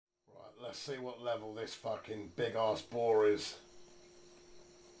let's see what level this fucking big ass boar is.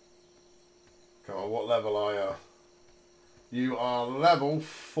 Come on, what level are you? You are level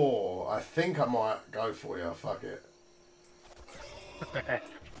 4. I think I might go for you. Fuck it.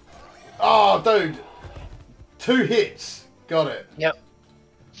 Oh, dude. 2 hits. Got it. Yep.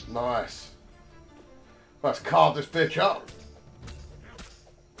 Nice. Let's carve this bitch up.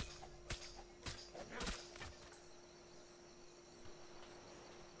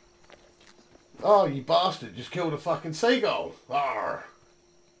 Oh, you bastard. Just killed a fucking seagull. Arr.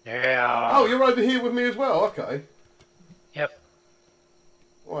 Yeah. Oh, you're over here with me as well. Okay. Yep.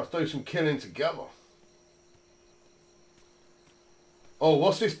 Well, let's do some killing together. Oh,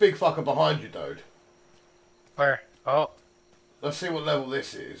 what's this big fucker behind you, dude? Where? Oh, Let's see what level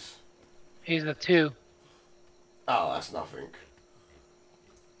this is. he's a 2. Oh, that's nothing.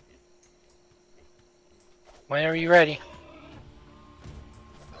 Whenever you're ready.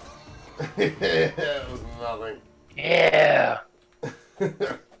 That was nothing. Yeah.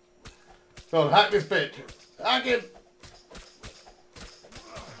 Come on, hack this bitch. Hack him.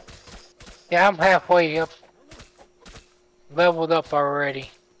 Yeah, I'm halfway up. Leveled up already.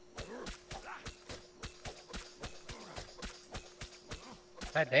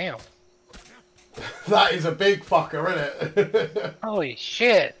 God damn. That is a big fucker, isn't it? Holy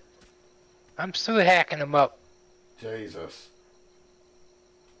shit. I'm still hacking him up. Jesus.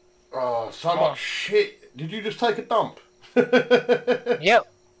 Oh, so much shit. Did you just take a dump? Yep.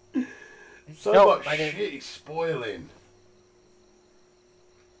 So Nope, much shit is spoiling.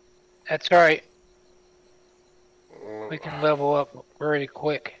 That's right. We can level up really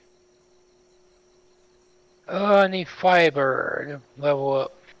quick. Oh, I need fiber to level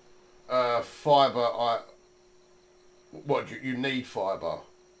up. Fibre, What, you need fibre?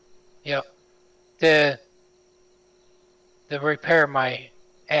 Yep. To repair my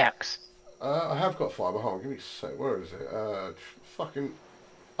axe. I have got fibre. Hold on, give me a sec. Where is it? Fucking...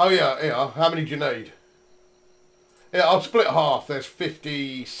 Oh, yeah, here. How many do you need? Yeah, I'll split half. There's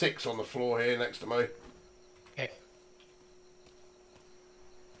 56 on the floor here next to me. Okay.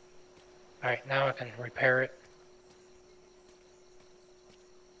 Alright, now I can repair it.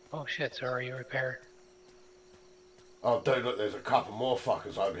 Oh shit, it's already repaired. Oh, dude, look, there's a couple more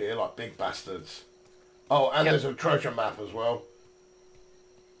fuckers over here, like big bastards. Oh, and Yep. there's a treasure map as well.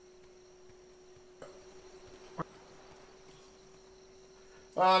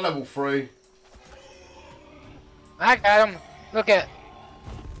 Level 3. I got him! Look at...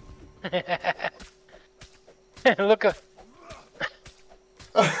 Look at...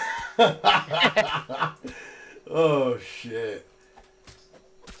 Oh, shit.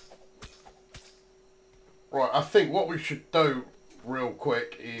 Right, I think what we should do real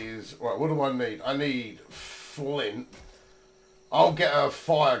quick is... Right, what do I need? I need flint. I'll get a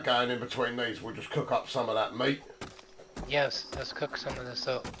fire going in between these. We'll just cook up some of that meat. Yes, let's cook some of this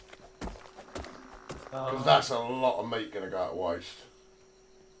up. Because that's a lot of meat going to go to waste.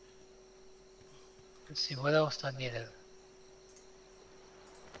 Let's see, what else do I need?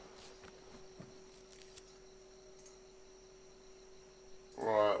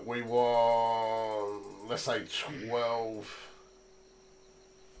 Right, we want, let's say 12.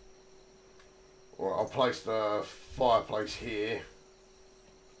 Right, I'll place the fireplace here.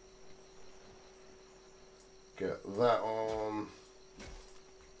 Get that on.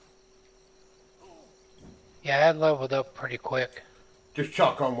 Yeah, I leveled up pretty quick. Just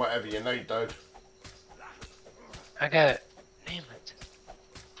chuck on whatever you need, dude. I got it. Damn it.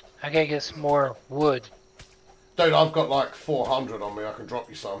 I gotta get some more wood. Dude, I've got like 400 on me. I can drop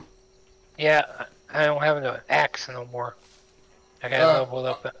you some. Yeah, I don't have an axe no more. I gotta level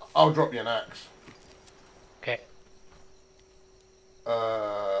up. I'll drop you an axe. Okay.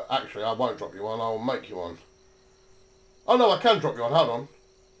 Actually, I won't drop you one. I'll make you one. Oh, no, I can drop you one. Hold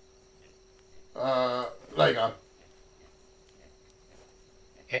on. There you go.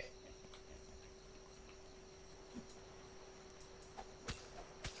 Okay.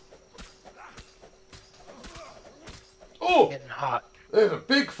 Oh! Getting hot. There's a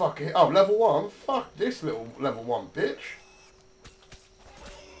big fucking... Oh, level 1? Fuck this little level 1 bitch.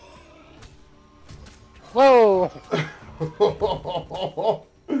 Whoa!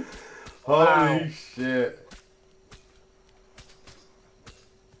 Holy shit.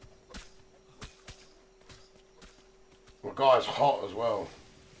 The guy's hot as well.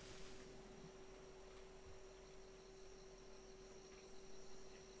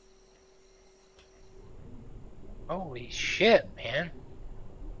 Holy shit, man.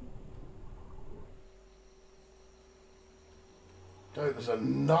 Dude, there's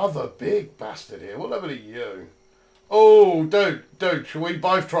another big bastard here. What level are you? Oh, dude, shall we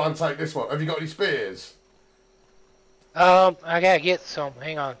both try and take this one? Have you got any spears? I gotta get some.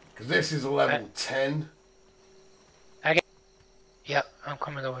 Hang on. Because this is a level 10. Yep, I'm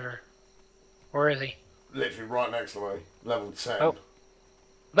coming over here. Where is he? Literally right next to me. Level 10. Oh.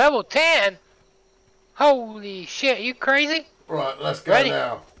 Level 10? Holy shit, you crazy? Right, let's go Ready?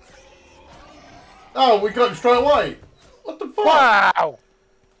 now. Oh, we got him straight away. What the fuck? Wow!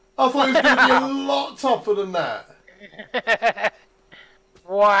 I thought it was going to be a lot tougher than that.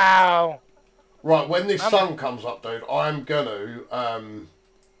 Wow! Right, when this sun comes up, dude, I'm going to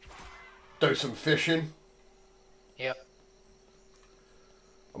do some fishing. Yep.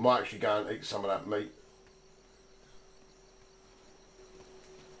 I might actually go and eat some of that meat.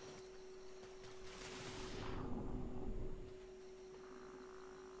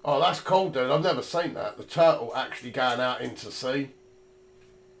 Oh, that's cool, dude. I've never seen that. The turtle actually going out into sea.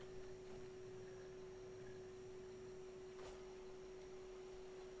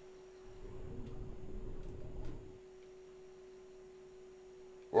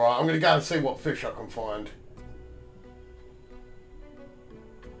 Right, I'm going to go and see what fish I can find.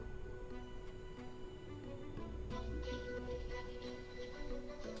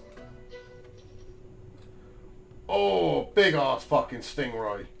 Oh, big ass fucking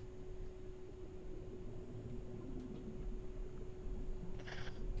stingray.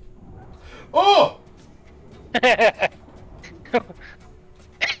 Oh!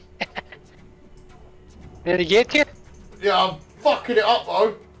 Did he get you? Yeah, I'm fucking it up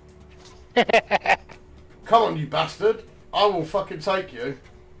though. Come on, you bastard. I will fucking take you.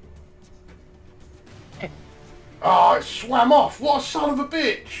 Oh, it swam off. What a son of a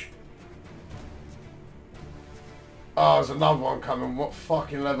bitch. Oh, there's another one coming. What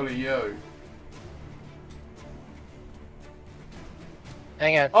fucking level are you?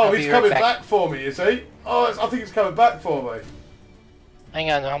 Hang on. Oh, I'll he's be right coming back for me, is he? Oh, I think he's coming back for me.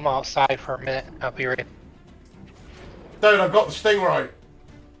 Hang on, I'm outside for a minute. I'll be right. Dude, I've got the stingray.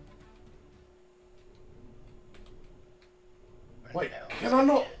 Wait, can I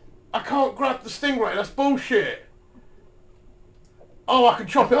not? I can't grab the stingray. That's bullshit. Oh, I can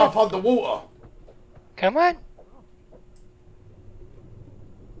chop it up underwater. Come on.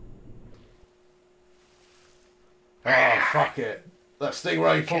 Oh, fuck it. That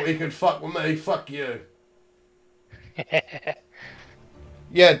stingray thought he could fuck with me. Fuck you.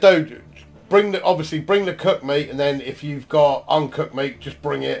 Yeah, dude. Obviously bring the cooked meat, and then if you've got uncooked meat, just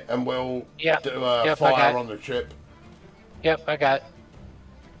bring it, and we'll do a fire on the ship. Yep, I got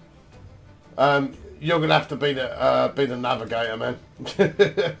it. You're gonna have to be the navigator, man.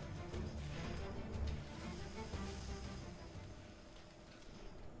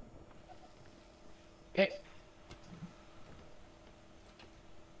 Okay.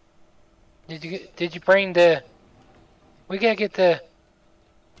 Did you bring the? We gotta get the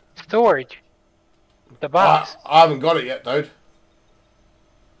storage. The box. I haven't got it yet, dude.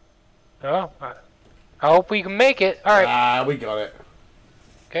 Oh, I hope we can make it. All right. Ah, we got it.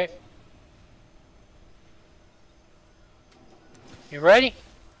 Okay. You ready?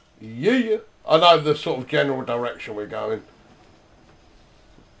 Yeah. I know the sort of general direction we're going.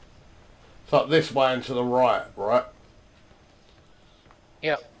 It's like this way and to the right, right?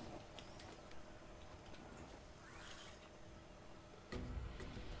 Yep.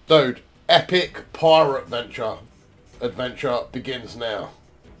 Dude, epic pirate adventure begins now.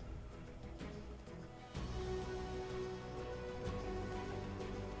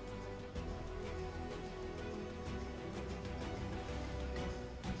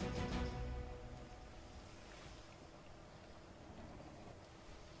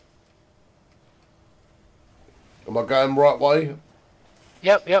 Am I going the right way?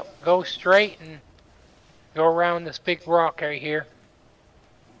 Yep. Go straight and go around this big rock right here.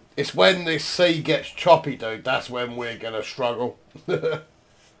 It's when this sea gets choppy, dude. That's when we're gonna struggle.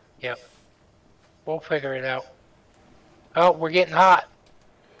 Yep. We'll figure it out. Oh, we're getting hot.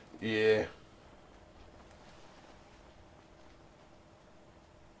 Yeah.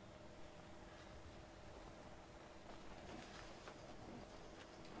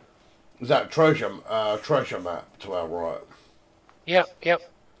 Is that treasure map to our right? Yep.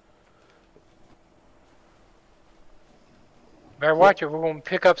 Better watch it. We're going to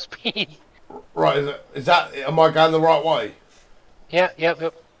pick up speed. Right, am I going the right way? Yep.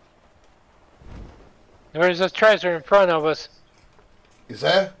 There's a treasure in front of us. Is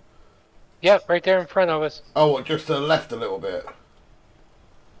there? Yep, right there in front of us. Oh, what, just to the left a little bit?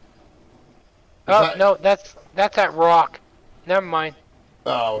 No, that's that rock. Never mind.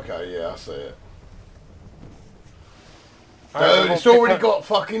 Oh, okay, yeah, I see it. All right, Dude, it's already got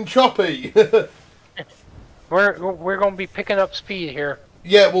fucking choppy. We're gonna be picking up speed here.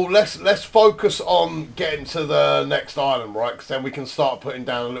 Yeah, well, let's focus on getting to the next island, right? Because then we can start putting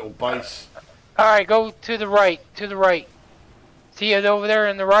down a little base. All right, go to the right. To the right. See it over there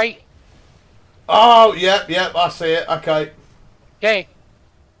in the right? Oh, yep, I see it. Okay. Okay.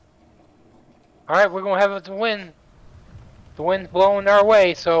 All right, we're gonna have the wind. The wind's blowing our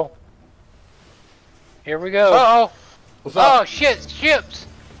way, so here we go. Uh-oh. What's up? Oh shit, ships.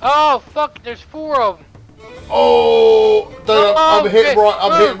 Oh fuck, there's 4 of them. Oh, dude, I'm hitting shit. right.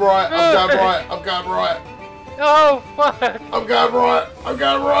 I'm hitting right. I'm going right. I'm going right. Oh fuck. I'm going right. I'm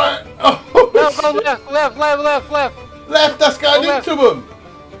going right. Oh, No, go shit. left. Left. That's going Go into them.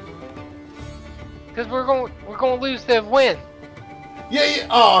 Because we're gonna lose the wind. Yeah.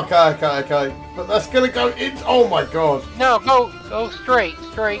 Oh, okay. But that's gonna go in. Oh my god. No, go straight.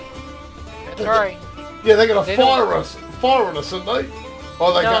 That's right. Yeah, they're gonna fire on us, aren't they?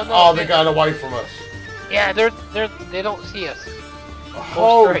 Oh, they're going away from us. Yeah, they don't see us.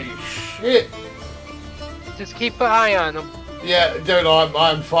 Holy shit! Just keep an eye on them. Yeah, dude,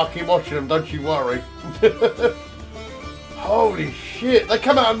 I'm fucking watching them. Don't you worry. Holy shit! They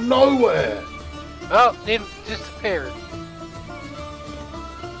come out of nowhere. Oh, they disappeared.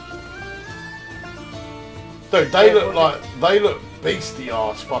 Dude, they look beastie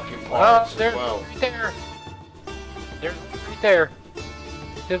ass fucking pirates as well. Right there. They're right there.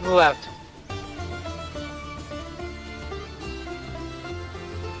 To the left.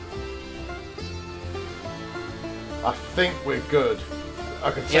 I think we're good.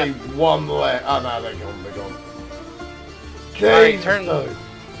 I can see one left. Oh no, they're gone. Jeez, Alright,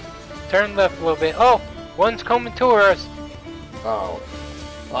 turn left a little bit. Oh, one's coming toward us. Oh,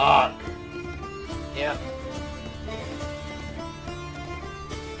 fuck. Yeah.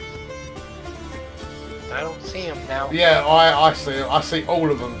 I don't see him now. Yeah, I see him. I see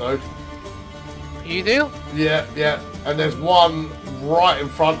all of them, dude. You do? Yeah. And there's one right in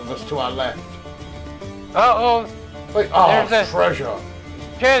front of us to our left. Uh-oh. Wait, There's a treasure.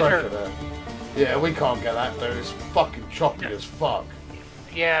 Treasure there. Yeah, we can't get that, dude. It's fucking choppy as fuck.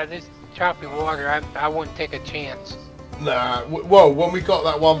 Yeah, this choppy water, I wouldn't take a chance. Nah, well, when we got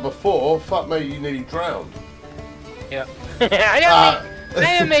that one before, fuck me, you nearly drowned. Yep. I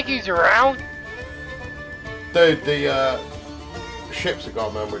didn't make you drown. Dude, the ships are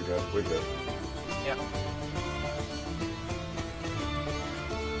gone, man. We're good. Yeah.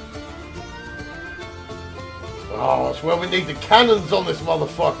 Oh, it's where we need the cannons on this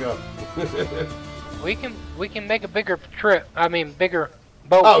motherfucker. We can make a bigger trip. I mean, bigger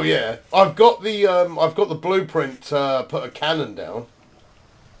boat. Oh yeah, I've got the blueprint to put a cannon down.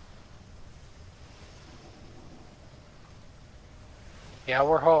 Yeah,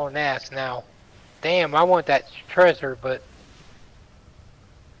 we're hauling ass now. Damn, I want that treasure, but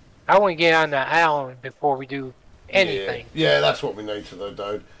I want to get on the island before we do anything. Yeah, that's what we need to do,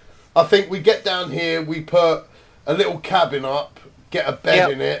 dude. I think we get down here, we put a little cabin up, get a bed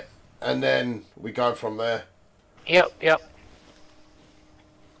in it, and then we go from there. Yep.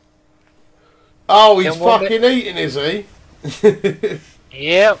 Oh, he's fucking eating, is he?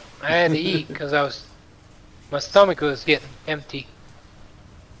 Yep, I had to eat because my stomach was getting empty.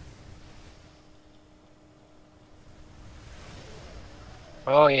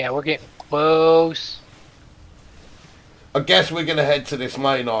 Oh yeah, we're getting close. I guess we're gonna head to this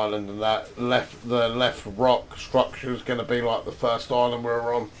main island, and the left rock structure is gonna be like the first island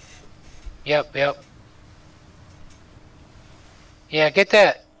we're on. Yep. Yeah, get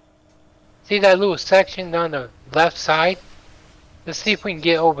that. See that little section on the left side? Let's see if we can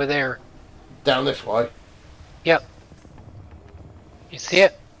get over there. Down this way. Yep. You see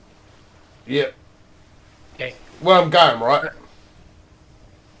it? Yep. Okay. Where I'm going, right?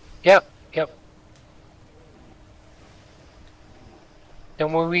 Yep.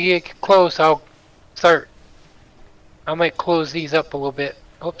 Then when we get close, I'll start. I might close these up a little bit.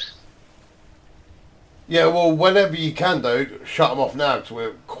 Oops. Yeah, well, whenever you can, dude, shut them off now because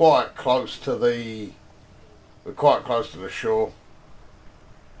we're quite close to the shore.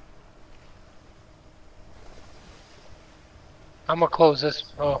 I'm gonna close this.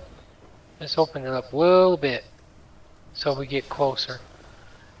 Oh, let's open it up a little bit so we get closer.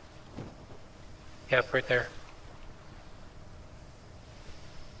 Yep, right there.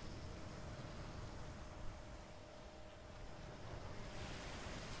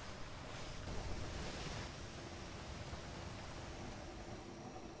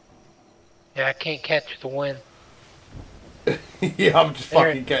 Yeah, I can't catch the wind. Yeah, I'm just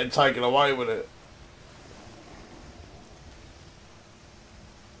fucking getting taken away with it.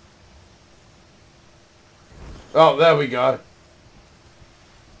 Oh, there we go.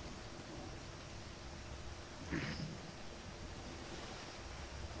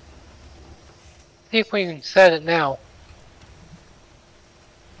 See if we can set it now.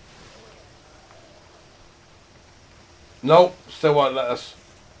 Nope, still won't let us.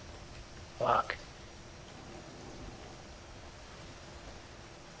 Fuck.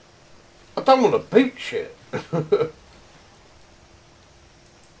 I don't want to beat shit.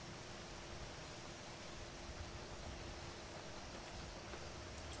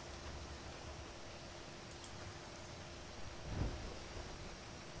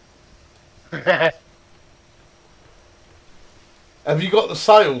 Have you got the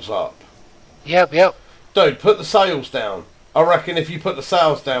sails up? Yep. Dude, put the sails down. I reckon if you put the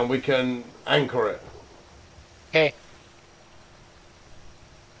sails down, we can anchor it. Okay.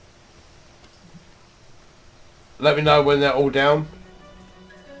 Let me know when they're all down.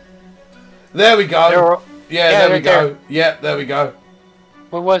 There we go. Yeah, there we go. There. Yeah, there we go.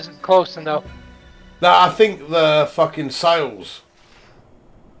 We wasn't close enough. No, I think the fucking sails.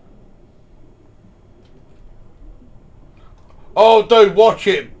 Oh, dude, watch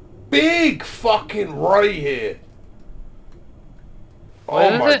it. Big fucking ray here. What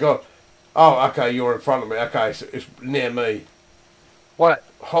Oh is my it? god. Oh, okay, you're in front of me. Okay, so it's near me. What?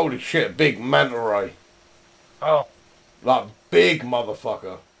 Holy shit, big manta ray. Oh. Like, big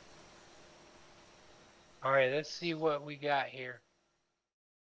motherfucker. Alright, let's see what we got here.